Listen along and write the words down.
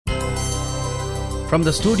from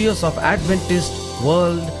the studios of Adventist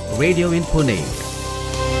World Radio in Pune.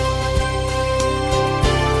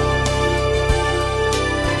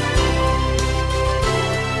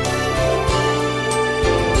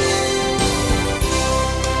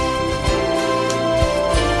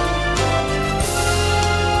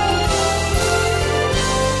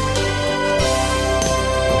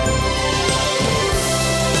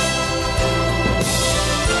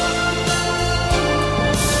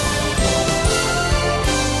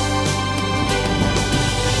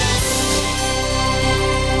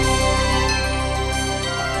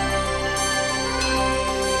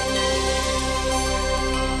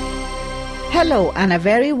 Hello and a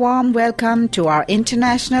very warm welcome to our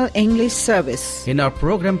International English Service. In our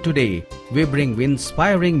program today, we bring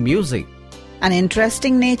inspiring music. An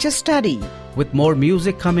interesting nature study. With more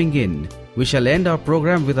music coming in, we shall end our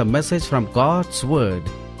program with a message from God's Word.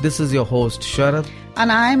 This is your host, Sharad.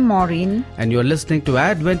 And I'm Maureen. And you're listening to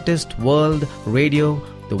Adventist World Radio,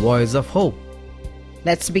 the voice of hope.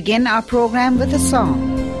 Let's begin our program with a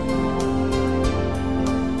song.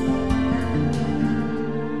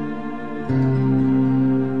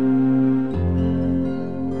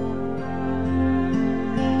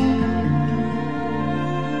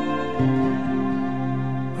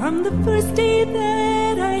 From the first day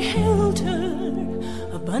that I held her,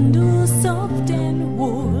 a bundle soft and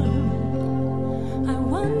warm, I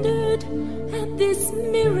wondered at this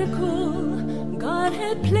miracle God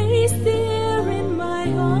had placed there in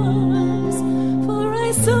my arms. For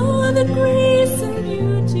I saw the grace and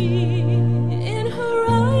beauty in her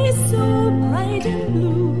eyes so bright and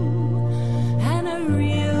blue, and I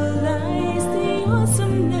realized the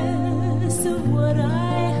awesomeness of what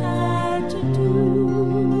I had to do.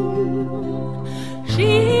 She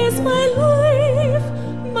is my life,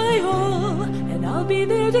 my all, and I'll be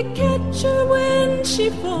there to catch her when she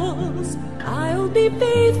falls. I'll be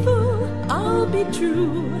faithful, I'll be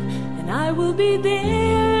true, and I will be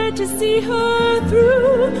there to see her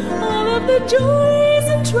through. All of the joys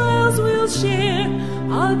and trials we'll share,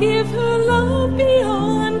 I'll give her love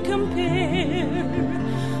beyond compare.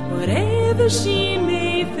 Whatever she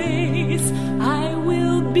may face, I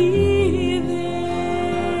will be there.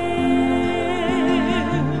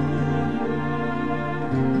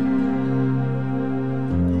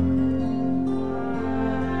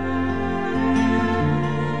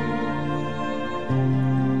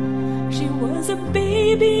 She was a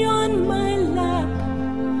baby on my lap.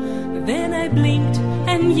 Then I blinked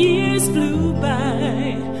and years flew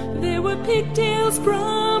by. There were pigtails,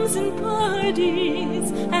 proms and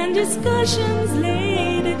parties, and discussions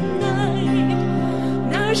late at night.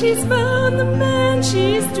 Now she's found the man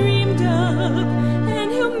she's dreamed of,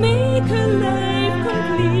 and he'll make her life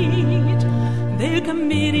complete. They're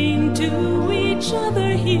committing to each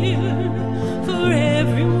other here for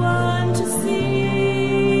everyone to see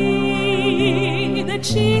that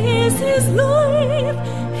she is his life,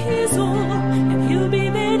 his all, and he'll be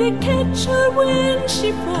there to catch her when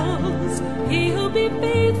she falls. He'll be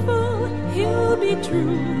faithful, he'll be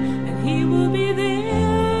true, and he will be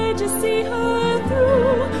there to see her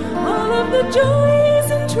through. All of the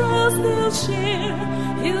joys and trials they'll share,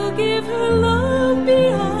 he'll give her love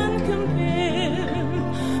beyond compare.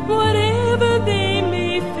 Whatever they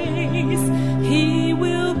may face, he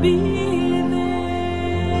will be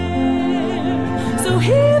there. So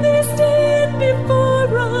here they stand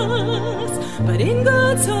before us, but in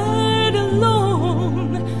God's heart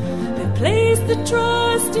alone, they place the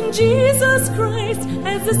trust in Jesus Christ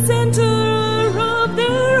as the center of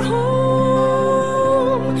their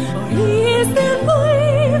home. For he is their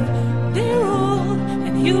life, their all,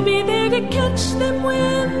 and he'll be there to catch them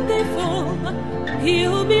when they fall.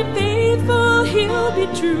 He'll be faithful, he'll be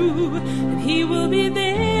true, and he will be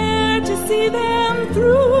there to see them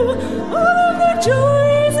through. All of their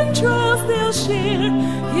joys and trials they'll share,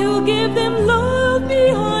 he'll give them love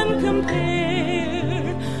beyond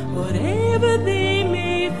compare. Whatever they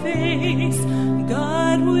may face,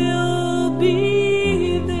 God will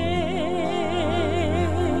be there.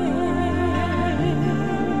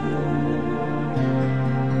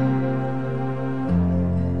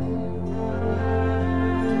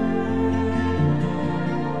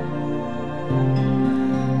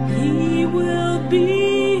 He will be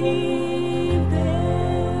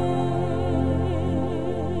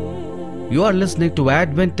You are listening to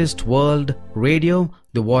Adventist World Radio,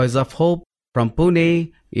 the voice of hope, from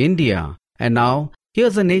Pune, India. And now,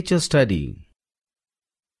 here's a nature study.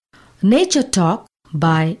 Nature Talk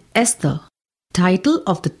by Esther. Title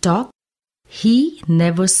of the talk, He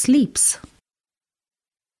Never Sleeps.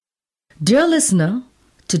 Dear listener,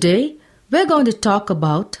 today We're going to talk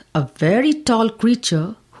about a very tall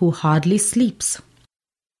creature who hardly sleeps.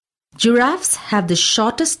 Giraffes have the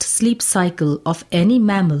shortest sleep cycle of any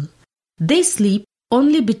mammal. They sleep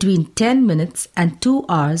only between 10 minutes and 2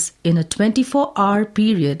 hours in a 24-hour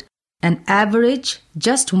period and average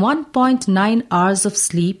just 1.9 hours of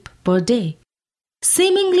sleep per day.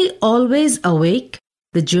 Seemingly always awake,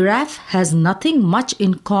 the giraffe has nothing much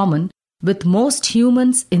in common with most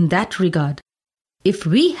humans in that regard. If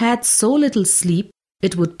we had so little sleep,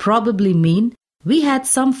 it would probably mean we had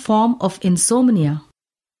some form of insomnia.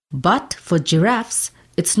 But for giraffes,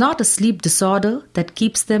 it's not a sleep disorder that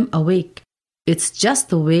keeps them awake. It's just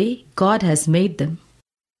the way God has made them.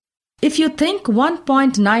 If you think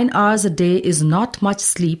 1.9 hours a day is not much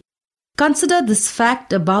sleep, consider this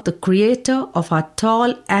fact about the creator of our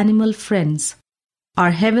tall animal friends.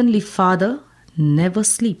 Our Heavenly Father never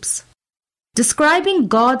sleeps. Describing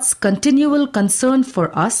God's continual concern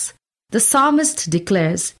for us, the psalmist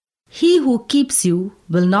declares, "He who keeps you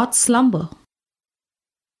will not slumber."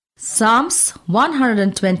 Psalms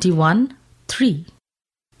 121:3.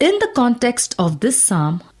 In the context of this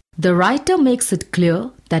psalm, the writer makes it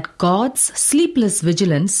clear that God's sleepless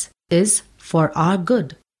vigilance is for our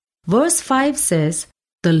good. Verse 5 says,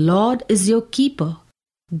 "The Lord is your keeper."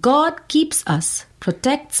 God keeps us,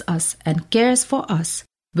 protects us, and cares for us,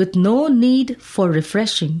 with no need for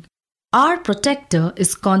refreshing. Our protector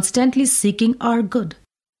is constantly seeking our good.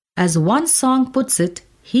 As one song puts it,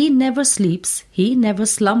 He never sleeps, He never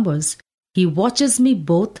slumbers. He watches me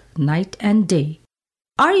both night and day.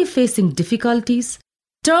 Are you facing difficulties?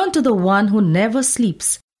 Turn to the one who never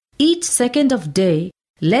sleeps. Each second of day,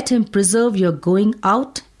 let Him preserve your going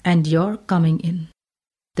out and your coming in.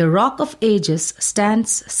 The Rock of Ages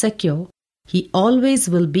stands secure. He always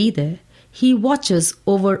will be there. He watches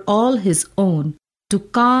over all His own to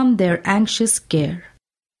calm their anxious care.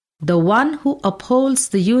 The one who upholds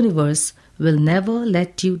the universe will never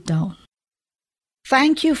let you down.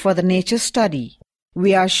 Thank you for the nature study.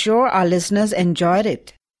 We are sure our listeners enjoyed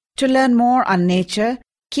it. To learn more on nature,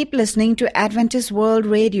 keep listening to Adventist World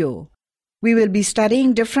Radio. We will be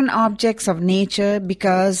studying different objects of nature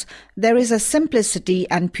because there is a simplicity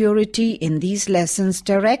and purity in these lessons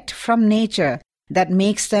direct from nature that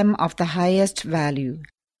makes them of the highest value.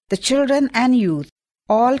 The children and youth,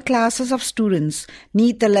 all classes of students,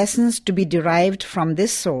 need the lessons to be derived from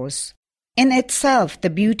this source. In itself, the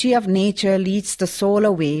beauty of nature leads the soul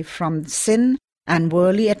away from sin and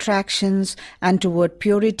worldly attractions and toward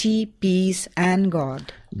purity, peace, and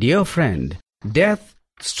God. Dear friend, death,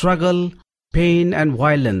 struggle, pain, and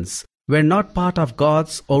violence were not part of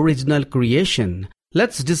God's original creation.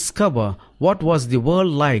 Let's discover what was the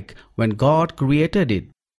world like when God created it.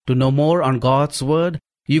 To know more on God's Word,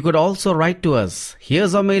 you could also write to us.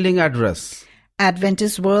 Here's our mailing address.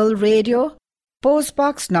 Adventist World Radio, Post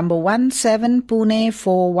Box number 17, Pune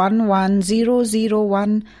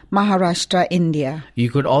 411001, Maharashtra, India. You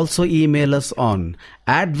could also email us on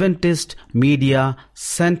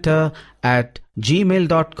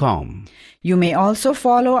adventistmediacenter@gmail.com. You may also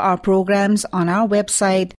follow our programs on our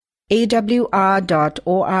website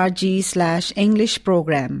awr.org/English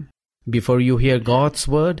program. Before you hear God's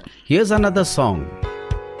Word, here's another song.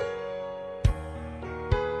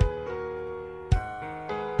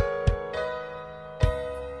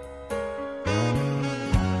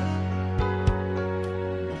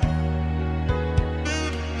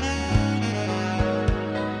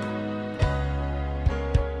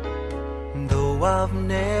 Though I've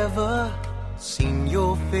never seen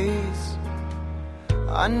your face,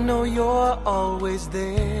 I know you're always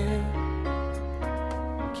there,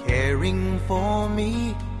 caring for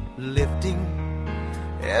me, lifting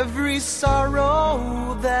every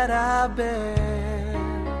sorrow that I bear.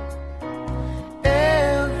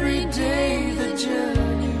 Every day the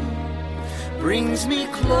journey brings me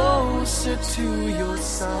closer to your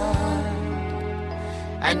side,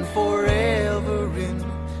 and forever in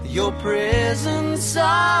your presence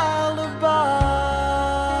I'll abide.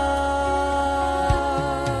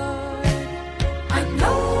 I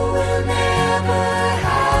know we'll never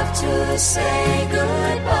have to say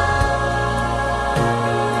goodbye.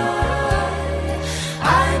 I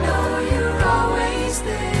know you're always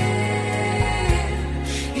there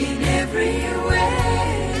in every way.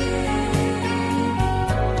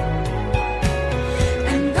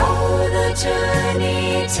 And though the journey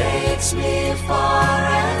takes me far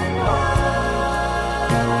and wide,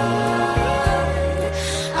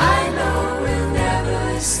 I know we'll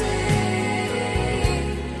never say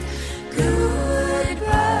goodbye.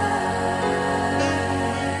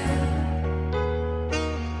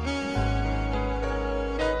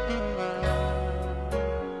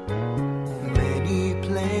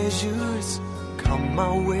 pleasures come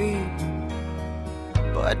my way,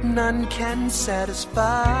 but none can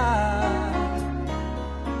satisfy.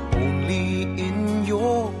 Only in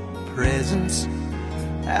your presence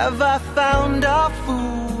have I found a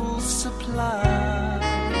full supply.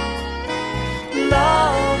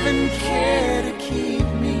 Love and care to keep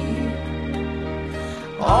me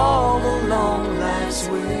all along life's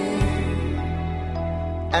way,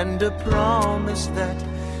 and a promise that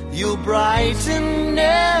you'll brighten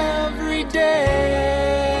every day.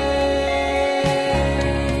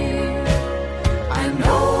 I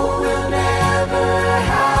know we'll never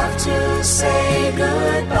have to say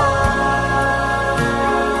goodbye.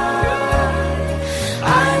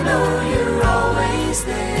 I know you're always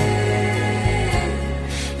there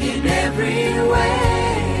in every way.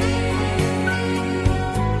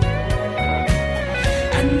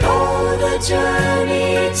 And though the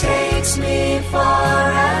journey takes me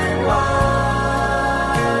far and wide,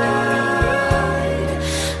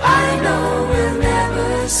 I know we'll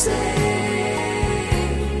never say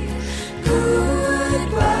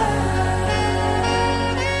goodbye.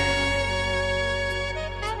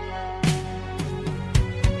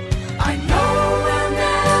 I know we'll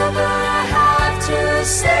never have to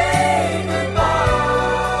say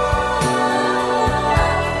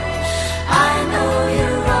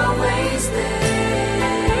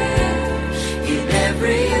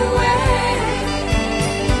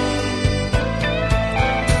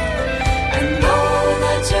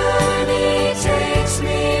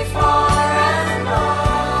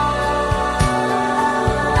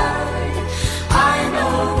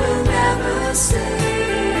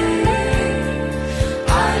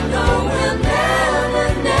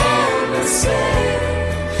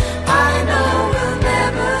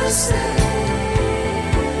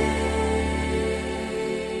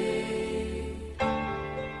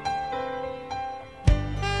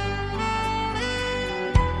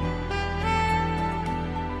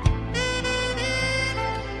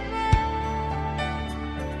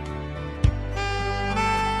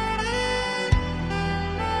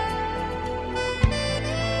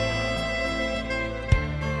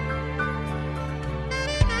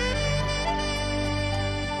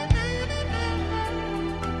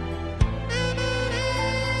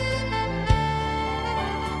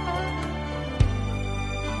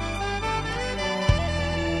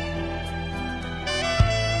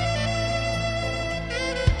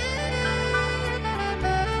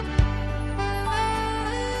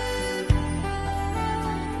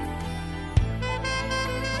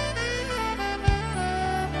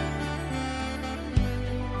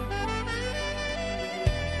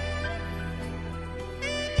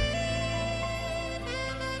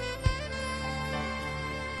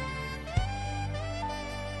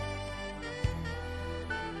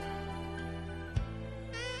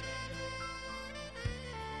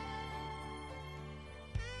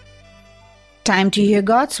Time to hear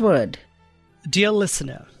God's Word. Dear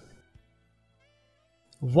listener,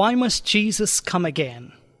 why must Jesus come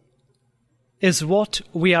again is what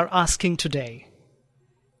we are asking today.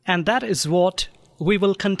 And that is what we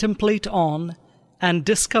will contemplate on and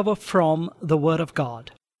discover from the Word of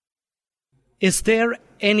God. Is there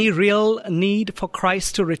any real need for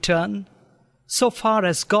Christ to return? So far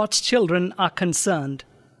as God's children are concerned,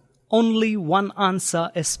 only one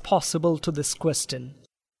answer is possible to this question.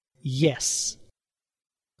 Yes.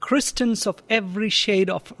 Christians of every shade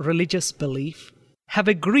of religious belief have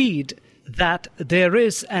agreed that there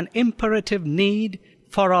is an imperative need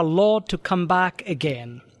for our Lord to come back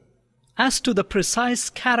again. As to the precise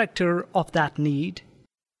character of that need,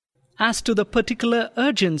 as to the particular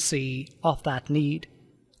urgency of that need,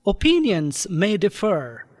 opinions may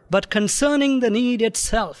differ, but concerning the need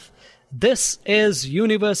itself, this is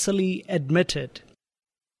universally admitted.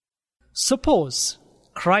 Suppose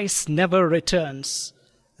Christ never returns,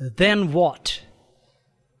 then what?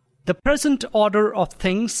 The present order of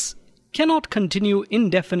things cannot continue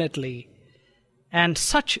indefinitely, and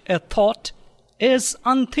such a thought is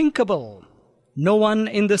unthinkable. No one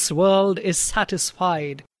in this world is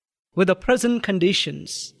satisfied with the present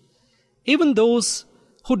conditions. Even those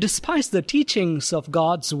who despise the teachings of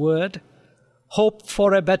God's Word hope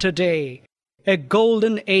for a better day, a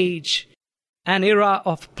golden age, an era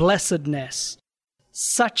of blessedness,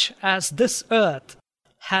 such as this earth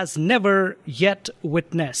has never yet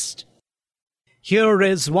witnessed. Here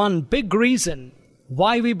is one big reason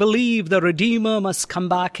why we believe the Redeemer must come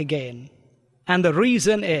back again. And the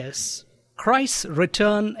reason is Christ's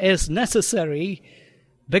return is necessary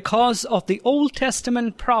because of the Old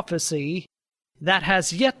Testament prophecy that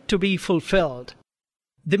has yet to be fulfilled.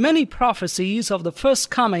 The many prophecies of the first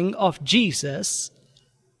coming of Jesus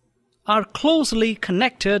are closely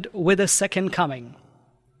connected with the second coming.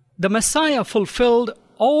 The Messiah fulfilled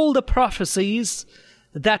all the prophecies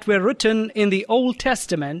that were written in the Old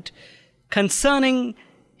Testament concerning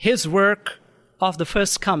his work of the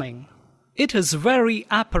first coming. It is very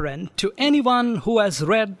apparent to anyone who has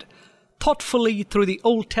read thoughtfully through the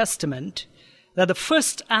Old Testament that the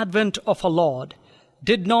first advent of our Lord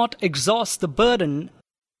did not exhaust the burden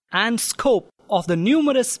and scope of the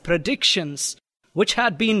numerous predictions which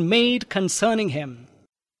had been made concerning him.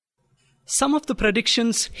 Some of the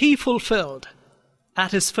predictions he fulfilled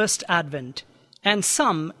at his first advent, and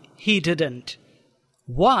some he didn't.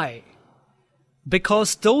 Why?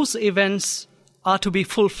 Because those events are to be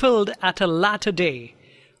fulfilled at a latter day,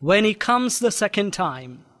 when he comes the second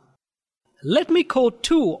time. Let me quote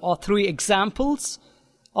 2 or 3 examples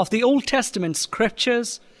of the Old Testament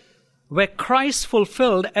scriptures where Christ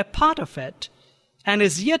fulfilled a part of it and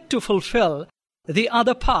is yet to fulfill the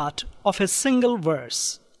other part of a single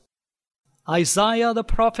verse. Isaiah the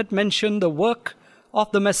prophet mentioned the work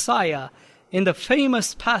of the Messiah in the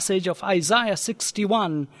famous passage of Isaiah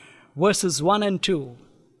 61, verses 1 and 2.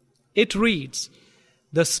 It reads,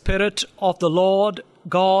 "The Spirit of the Lord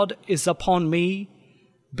God is upon me,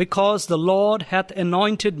 because the Lord hath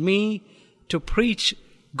anointed me to preach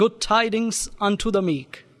good tidings unto the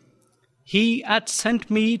meek. He hath sent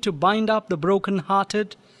me to bind up the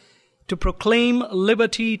brokenhearted, to proclaim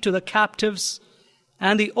liberty to the captives,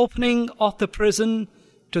 and the opening of the prison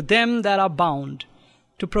to them that are bound,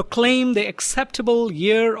 to proclaim the acceptable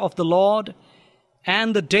year of the Lord,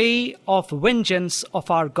 and the day of vengeance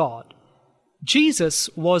of our God." Jesus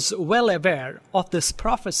was well aware of this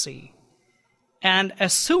prophecy, and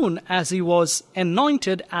as soon as he was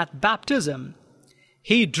anointed at baptism,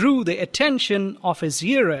 he drew the attention of his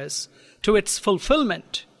hearers to its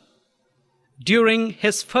fulfillment. During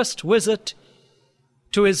his first visit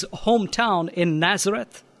to his hometown in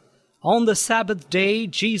Nazareth, on the Sabbath day,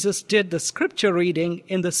 Jesus did the scripture reading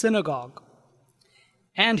in the synagogue.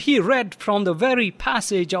 And he read from the very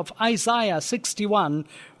passage of Isaiah 61,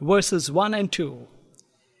 verses 1 and 2.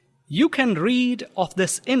 You can read of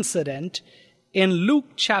this incident in Luke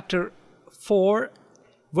chapter 4,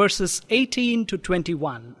 verses 18 to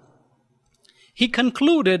 21. He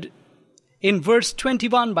concluded in verse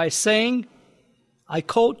 21 by saying, I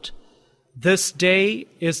quote, "This day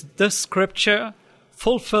is this scripture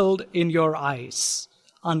fulfilled in your eyes,"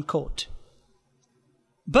 unquote.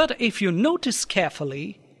 But if you notice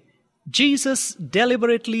carefully, Jesus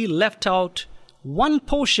deliberately left out one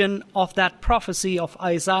portion of that prophecy of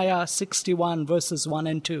Isaiah 61 verses 1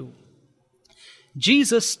 and 2.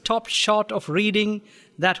 Jesus stopped short of reading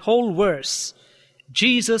that whole verse.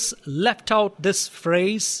 Jesus left out this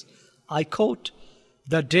phrase, I quote,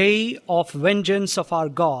 "the day of vengeance of our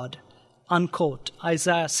God," unquote,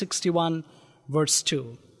 Isaiah 61 verse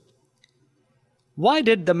 2. Why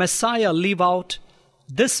did the Messiah leave out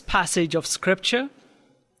this passage of Scripture?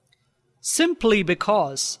 Simply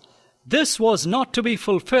because this was not to be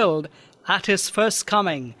fulfilled at his first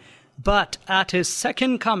coming, but at his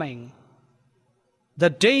second coming. The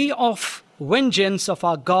day of vengeance of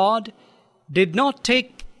our God did not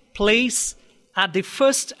take place at the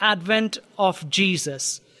first advent of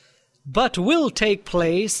Jesus, but will take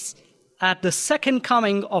place at the second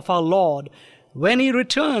coming of our Lord when he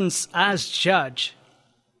returns as judge.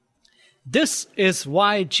 This is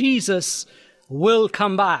why Jesus will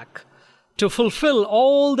come back, to fulfill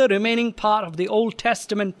all the remaining part of the Old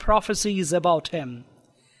Testament prophecies about him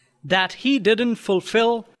that he didn't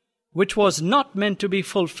fulfill, which was not meant to be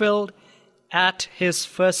fulfilled at his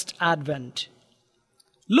first advent.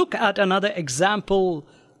 Look at another example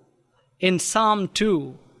in Psalm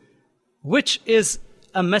 2, which is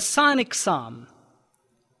a messianic psalm.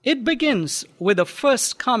 It begins with the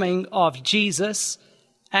first coming of Jesus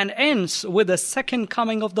and ends with the second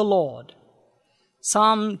coming of the Lord.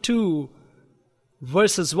 Psalm 2,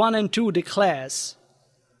 verses 1 and 2 declares,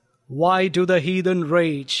 "Why do the heathen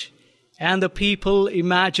rage, and the people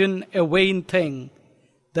imagine a vain thing?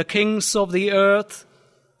 The kings of the earth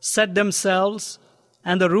set themselves,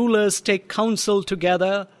 and the rulers take counsel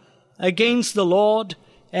together against the Lord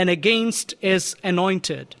and against his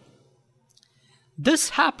anointed." This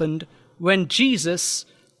happened when Jesus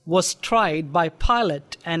was tried by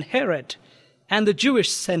Pilate and Herod and the Jewish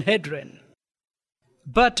Sanhedrin.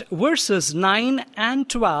 But verses 9 and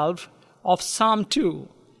 12 of Psalm 2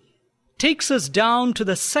 takes us down to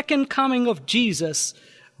the second coming of Jesus,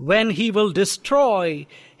 when he will destroy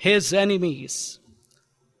his enemies.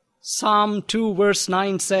 Psalm 2 verse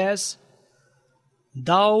 9 says,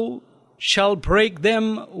 "Thou shalt break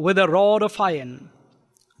them with a rod of iron.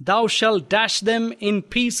 Thou shalt dash them in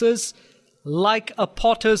pieces like a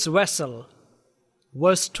potter's vessel.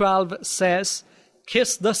 Verse 12 says,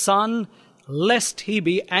 Kiss the Son, lest he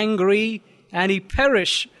be angry and he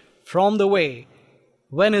perish from the way,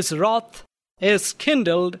 when his wrath is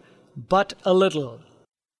kindled but a little.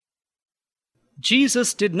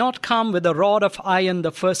 Jesus did not come with a rod of iron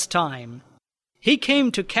the first time. He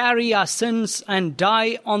came to carry our sins and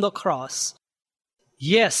die on the cross.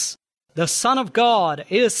 Yes, the Son of God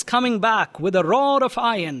is coming back with a rod of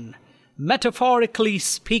iron, metaphorically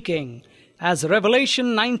speaking, as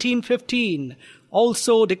Revelation 19:15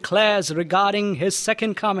 also declares regarding his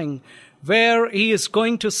second coming, where he is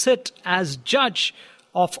going to sit as judge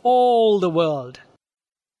of all the world.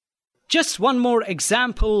 Just one more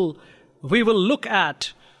example we will look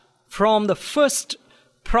at from the first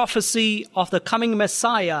prophecy of the coming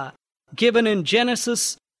Messiah given in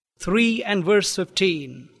Genesis 3 and verse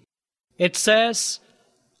 15. It says,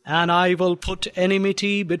 And I will put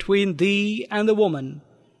enmity between thee and the woman,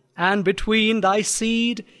 and between thy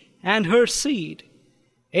seed and her seed.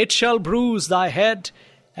 It shall bruise thy head,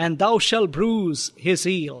 and thou shalt bruise his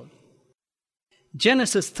heel.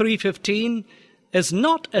 Genesis 3:15 is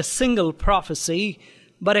not a single prophecy,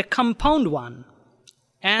 but a compound one,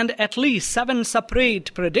 and at least 7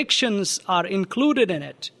 separate predictions are included in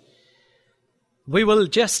it. We will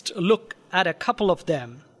just look at a couple of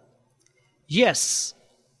them. Yes,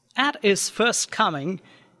 at his first coming,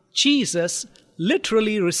 Jesus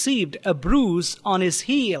literally received a bruise on his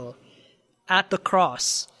heel at the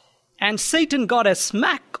cross, and Satan got a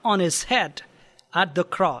smack on his head at the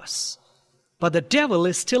cross. But the devil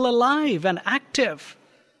is still alive and active,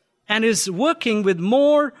 and is working with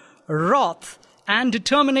more wrath and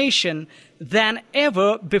determination than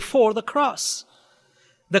ever before the cross.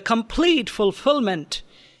 The complete fulfillment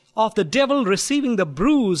of the devil receiving the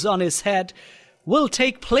bruise on his head will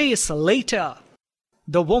take place later.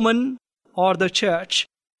 The woman, or the church,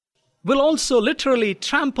 will also literally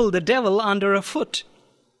trample the devil under a foot.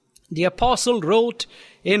 The apostle wrote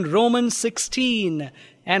in Romans 16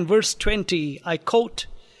 and verse 20, I quote,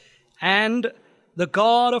 And the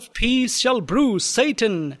God of peace shall bruise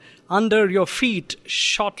Satan under your feet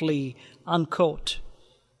shortly, unquote.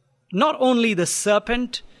 Not only the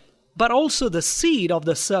serpent, but also the seed of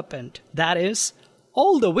the serpent, that is,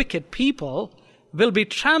 all the wicked people, will be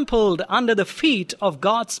trampled under the feet of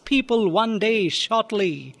God's people one day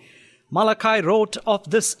shortly. Malachi wrote of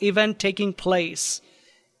this event taking place.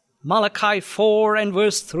 Malachi 4 and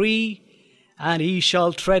verse 3, And he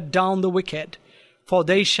shall tread down the wicked, for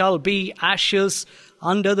they shall be ashes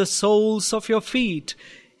under the soles of your feet,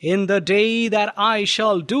 in the day that I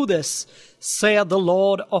shall do this, saith the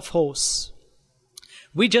Lord of hosts.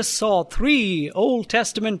 We just saw 3 Old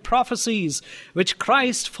Testament prophecies which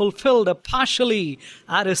Christ fulfilled partially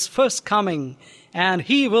at his first coming, and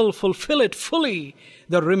he will fulfill it fully,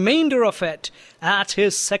 the remainder of it, at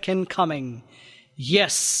his second coming.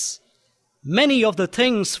 Yes, many of the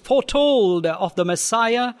things foretold of the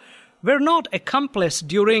Messiah were not accomplished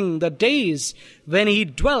during the days when he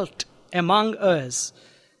dwelt among us.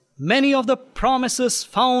 Many of the promises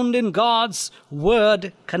found in God's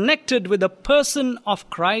word connected with the person of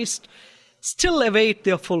Christ still await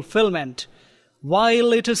their fulfillment.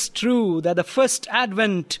 While it is true that the first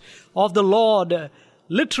advent of the Lord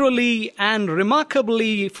literally and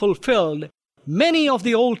remarkably fulfilled many of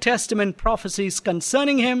the Old Testament prophecies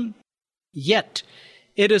concerning him, yet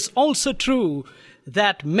it is also true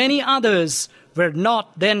that many others were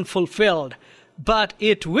not then fulfilled, but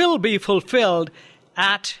it will be fulfilled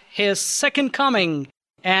at his second coming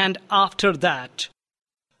and after that.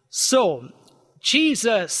 So,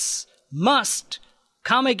 Jesus must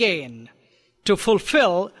come again to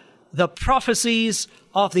fulfill the prophecies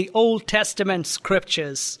of the Old Testament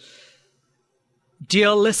scriptures.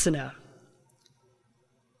 Dear listener,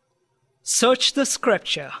 search the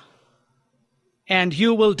scripture and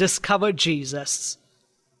you will discover Jesus.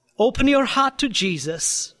 Open your heart to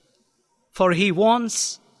Jesus, for he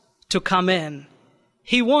wants to come in.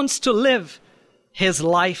 He wants to live his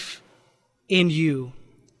life in you.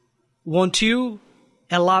 Won't you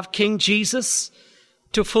allow King Jesus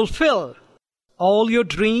to fulfill all your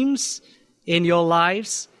dreams in your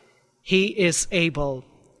lives? He is able.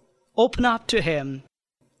 Open up to him.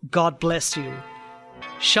 God bless you.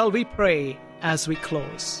 Shall we pray as we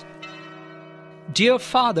close? Dear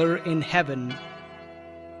Father in heaven,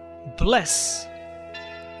 bless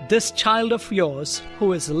this child of yours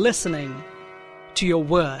who is listening to your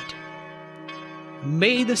word.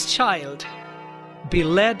 May this child be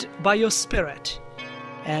led by your Spirit,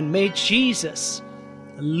 and may Jesus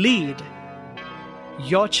lead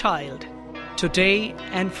your child today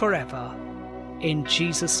and forever. In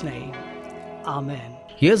Jesus' name, Amen.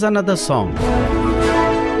 Here's another song.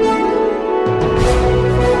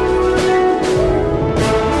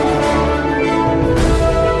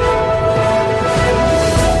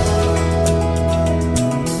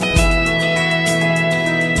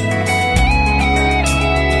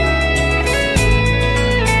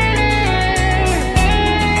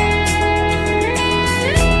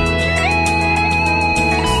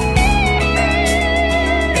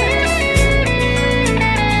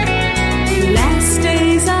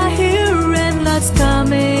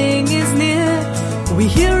 We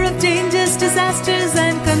hear of dangers, disasters,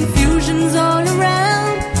 and confusions all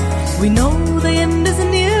around. We know the end is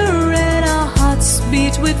near and our hearts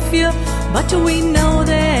beat with fear. But we know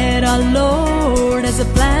that our Lord has a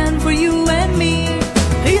plan for you and me.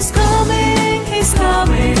 He's coming, He's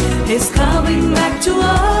coming, He's coming back to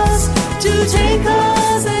us to take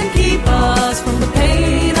us and keep us from the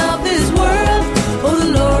pain of this world. Oh,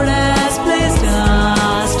 the Lord has placed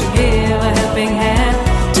us to give a helping hand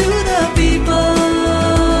to the people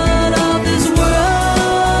of this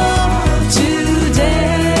world today.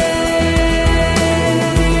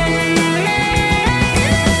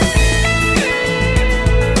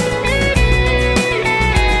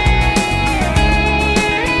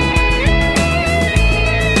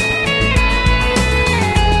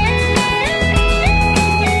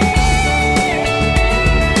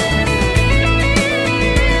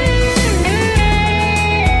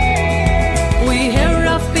 We hear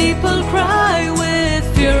of people cry with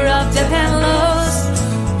fear of death and loss.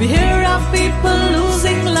 We hear of people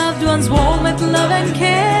losing loved ones warm with love and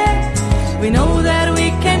care. We know that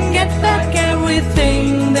we can get back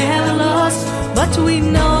everything they have lost. But we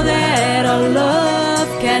know that our love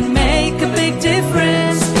can make a big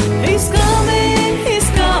difference. He's coming, He's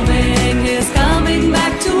coming, He's coming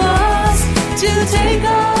back to us to take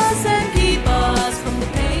us and keep us from the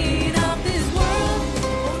pain of this world.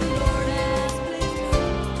 Oh, the Lord has placed.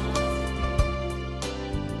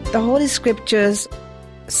 The Holy Scriptures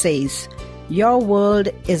says, "Your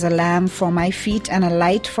word is a lamp for my feet and a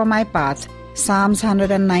light for my path." Psalms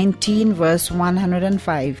 119 verse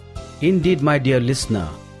 105. Indeed, my dear listener,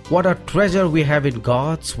 what a treasure we have in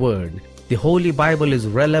God's Word. The Holy Bible is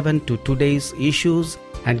relevant to today's issues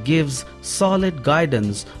and gives solid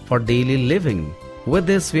guidance for daily living. With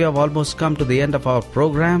this, we have almost come to the end of our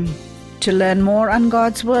program. To learn more on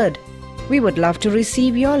God's Word, we would love to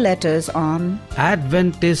receive your letters on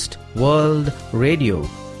Adventist World Radio,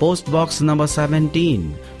 Post Box number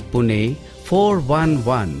 17, Pune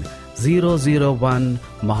 411001,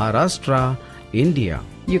 Maharashtra, India.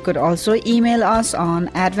 You could also email us on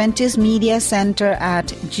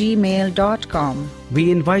adventistmediacenter@gmail.com.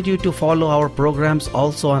 We invite you to follow our programs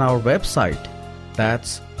also on our website.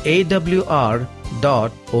 That's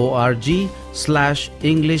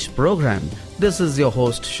awr.org/English program. This is your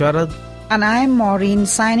host Sharad. And I'm Maureen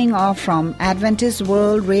signing off from Adventist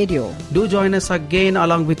World Radio. Do join us again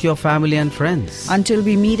along with your family and friends. Until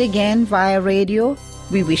we meet again via radio,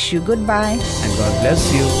 we wish you goodbye. And God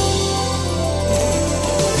bless you.